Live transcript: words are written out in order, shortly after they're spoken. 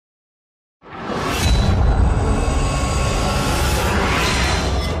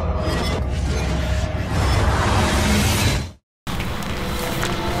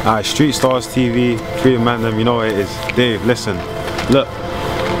Alright, Street Stars TV, Freedom Anthem, you know what it is. Dave, listen, look.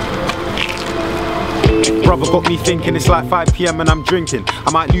 Brother got me thinking, it's like 5 PM and I'm drinking.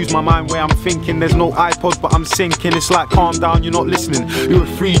 I might lose my mind where I'm thinking. There's no iPods but I'm sinking. It's like calm down, you're not listening. You were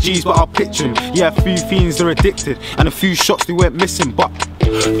 3 Gs but I'll picture him. Yeah, a few fiends are addicted and a few shots they went missing. But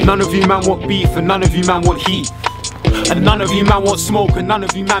none of you man want beef and none of you man want heat. And none of you man want smoke and none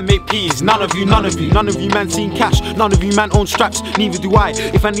of you man make peas. None of you man seen cash. None of you man own straps, neither do I.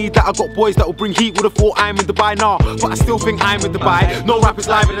 If I need that I got boys that will bring heat. Would've thought I'm in Dubai now, but I still think I'm in Dubai. No rappers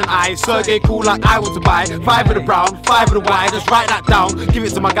liver than I, Sergey cool like I want to buy. 5 of the brown, 5 of the white, just write that down. Give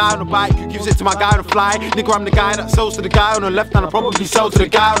it to my guy on the bike, who gives it to my guy on the fly. Nigga, I'm the guy that sells to the guy on the left and I probably sell to the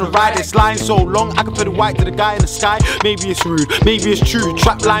guy on the right. This line so long, I can put the white to the guy in the sky. Maybe it's rude, maybe it's true.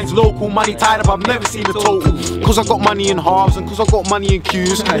 Trap lines local, money tied up, I've never seen a total. Cause I got money in halves and cause I got money in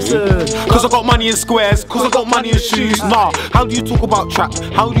queues. Cause I got money in squares, cause I got money in shoes. Nah, how do you talk about trap?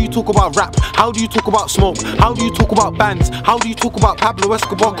 How do you talk about rap? How do you talk about smoke? How do you talk about bands? How do you talk about Pablo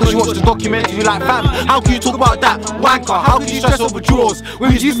Escobar? Cause you watch the documentary like fam. How can you talk about that? Wanker, how can you stress over drawers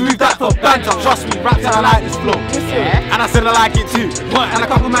when we used to move that for banter? Trust me, raps and I like this flow. And I said I like it too. And a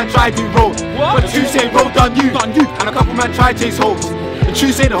couple man tried to roll. But the truth say roll done you. And a couple man tried chase hoes. The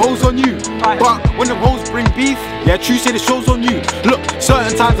truth say the hoes on you. But when the hoes bring beef, yeah, true say the show's on you. Look,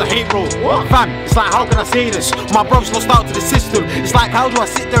 certain times I hate roll. Fam, it's like how can I say this? My brother's lost out to the system. It's like how do I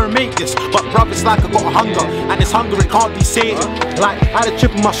sit there and make this? But bruv, it's like I got a hunger. And this hunger it can't be sated. Like I had a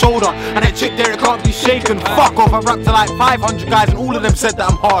chip on my shoulder and that chick there it can't be shaken. Fuck off, I rapped to like 500 guys and all of them said that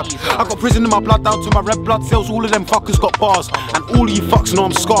I'm hard. I got prison in my blood down to my red blood cells. All of them fuckers got bars. And all of you fucks know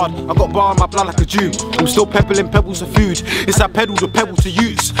I'm scarred. I got bar in my blood like a Jew. I'm still peddling pebbles of food. It's I peddle the pebble to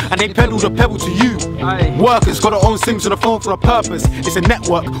use and they peddle the pebble to you. Workers got their own sims on the phone for a purpose. It's a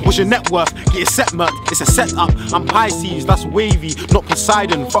network, what's your net worth? Get your set murk, it's a setup. I'm Pisces, that's wavy, not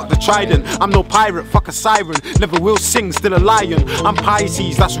Poseidon. Fuck the trident, I'm no pirate, fuck a siren. Never will sing, still a lion. I'm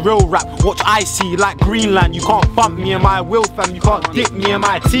Pisces, that's real rap. Watch I see like Greenland. You can't bump me in my will fam. You can't dip me in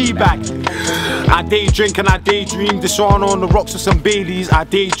my tea bag. I day drink and I daydream. Dishonor on the rocks with some Baileys. I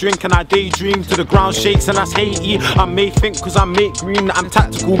day drink and I daydream till the ground shakes and that's Haiti. I may think cause I make green that I'm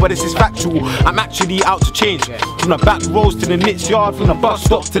tactical, but this is factual. I'm actually out to change. From the back roads to the knits yard, from the bus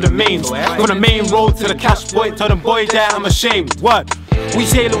stop to the mains, from the main road to the cash point. Tell them boy there I'm ashamed. Word. We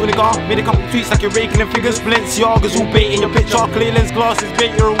say little nigga, made a couple tweets like you're raking them figures. Balenciagas all bait in your picture, clear lens glasses,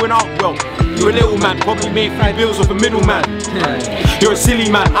 bait you're a winner. Well, you're a little man, probably made 3 bills off a middleman. You're a silly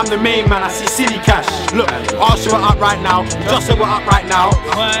man, I'm the main man, I see silly cash. Look, I'll show it up right now, just say we're up right now.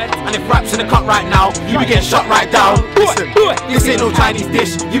 And if rap's in the cut right now, you be getting shut right down. Listen, this ain't no Chinese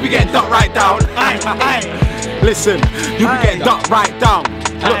dish, you be getting ducked right down. Listen, you be getting ducked right down.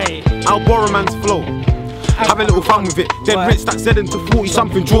 Look, I'll borrow man's flow. Have a little fun with it, then rinse that said into 40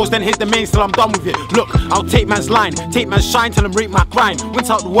 something draws, then hit the mains till I'm done with it. Look, I'll take man's line, take man's shine till I'm rate my grind.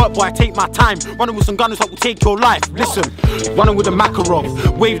 Went out to work boy, I take my time. Running with some gunners that will take your life. Listen, running with a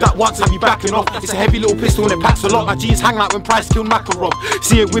Makarov. Wave that once and be backing off. It's a heavy little pistol and it packs a lot. My G's hang like when Price killed Makarov.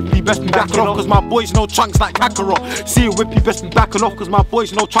 See it whippy, best be backing off cause my boys know chunks like Kakarot. See it whippy, best be backing off cause my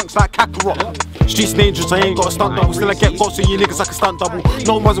boys know chunks like Kakarot. Streets dangerous, I ain't got a stunt double. Still I get boss so you niggas like a stunt double.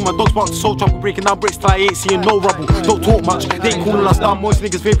 No one's in my dogs bark to soul trouble. Breaking down bricks till I ain't seeing no rubble. Don't talk much, they ain't calling us down. Most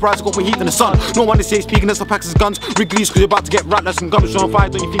niggas vaporize, got more heat than the sun. No one to say speaking as the packs his guns. Wrigley's cause you're about to get ratless and guns on fire.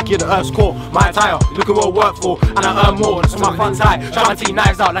 Don't you think you're the earth's core? My attire, look at what I work for, and I earn more, that's why my funds high. Trying to take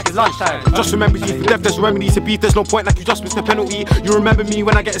knives out like it's lunchtime. Just remember you for death, there's remedies to beef. There's no point like you just missed the penalty. You remember me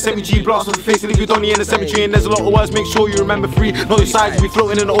when I get a 7G blast on the face and if you don't in the cemetery. And there's a lot of words, make sure you remember 3. Know your size, you be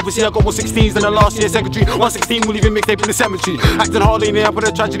floating in the overseas. I got more 16s than the last year's secretary. 116 will even mixtape in the cemetery. Acting hard in there, but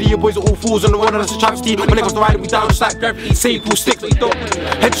a tragedy. Your boys are all fools on the road and that's a travesty. When it comes to riding, we down just like gravity. Save pull sticks, we don't.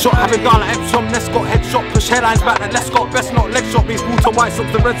 Headshot, have it down like Epsom. Let's go headshot, push headlines back like let's go. Best not leg shot, baseball to White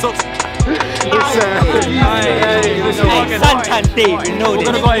Sox, the Red Sox. Suntan Dave, you know this.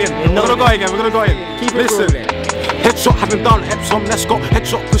 We're gonna go again. Keep listen. Headshot, have him down, Epsom, let's go.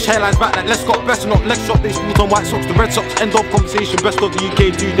 Headshot, push hairlines back like let's go. Best not leg shot, they smooth on White Sox, the Red Sox. End of conversation, best of the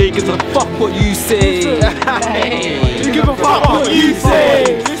UK 2 day. Gives a fuck what you say. You give a fuck what you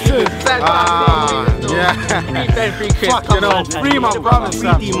say. Listen. Yeah. Fuck, you know, free my brothers,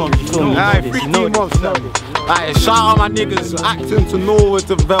 fam. Aye, free demons, fam. Aye, shout out my niggas, acting to Norwood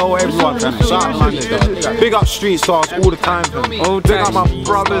to Bell, everyone, fam. Shout out my niggas. Big up Street Stars all the time, fam. Big up my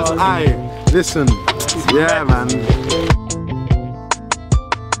brothers, aye. Listen, yeah, man.